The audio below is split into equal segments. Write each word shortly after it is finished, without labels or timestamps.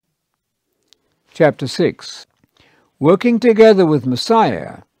Chapter 6. Working together with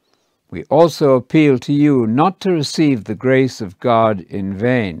Messiah, we also appeal to you not to receive the grace of God in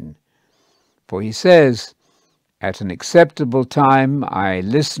vain. For he says, "At an acceptable time I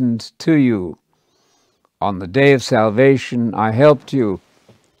listened to you. On the day of salvation I helped you."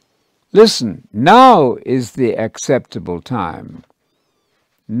 Listen, now is the acceptable time.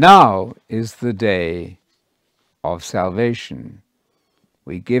 Now is the day of salvation.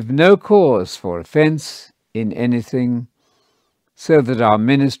 We give no cause for offense in anything, so that our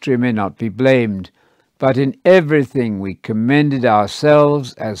ministry may not be blamed, but in everything we commended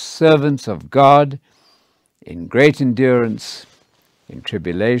ourselves as servants of God, in great endurance, in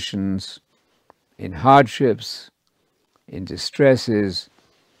tribulations, in hardships, in distresses,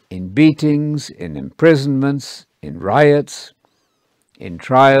 in beatings, in imprisonments, in riots, in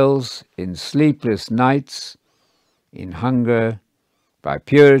trials, in sleepless nights, in hunger, by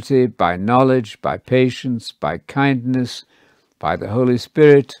purity, by knowledge, by patience, by kindness, by the Holy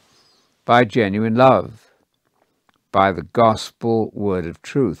Spirit, by genuine love, by the gospel word of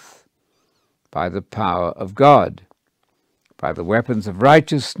truth, by the power of God, by the weapons of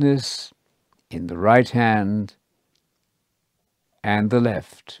righteousness in the right hand and the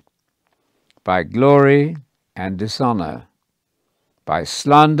left, by glory and dishonor, by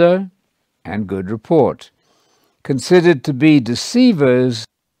slander and good report, considered to be deceivers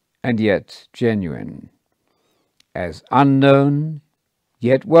and yet genuine, as unknown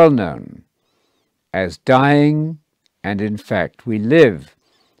yet well known, as dying and in fact we live,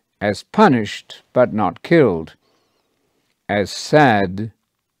 as punished but not killed, as sad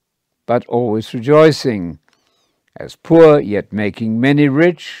but always rejoicing, as poor yet making many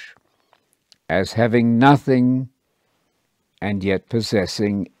rich, as having nothing and yet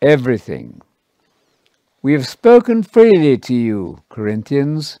possessing everything. We have spoken freely to you,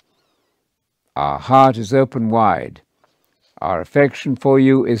 Corinthians. Our heart is open wide. Our affection for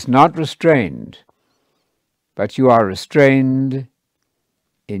you is not restrained, but you are restrained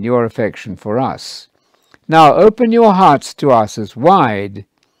in your affection for us. Now open your hearts to us as wide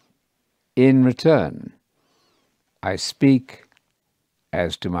in return. I speak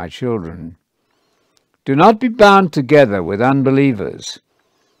as to my children. Do not be bound together with unbelievers.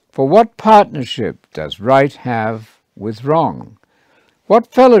 For what partnership does right have with wrong?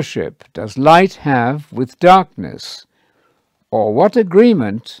 What fellowship does light have with darkness? Or what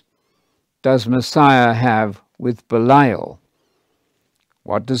agreement does Messiah have with Belial?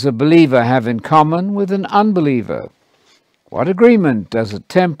 What does a believer have in common with an unbeliever? What agreement does a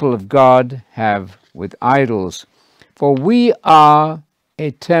temple of God have with idols? For we are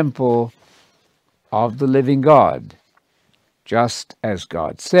a temple of the living God. Just as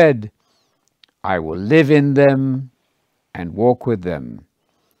God said, "I will live in them and walk with them.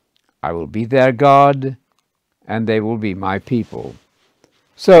 I will be their God, and they will be my people."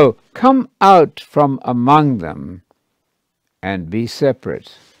 So come out from among them and be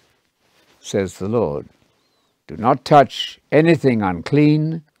separate, says the Lord. Do not touch anything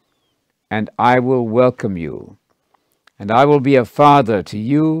unclean, and I will welcome you. And I will be a father to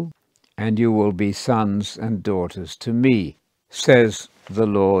you, and you will be sons and daughters to me, says the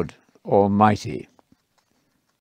Lord Almighty.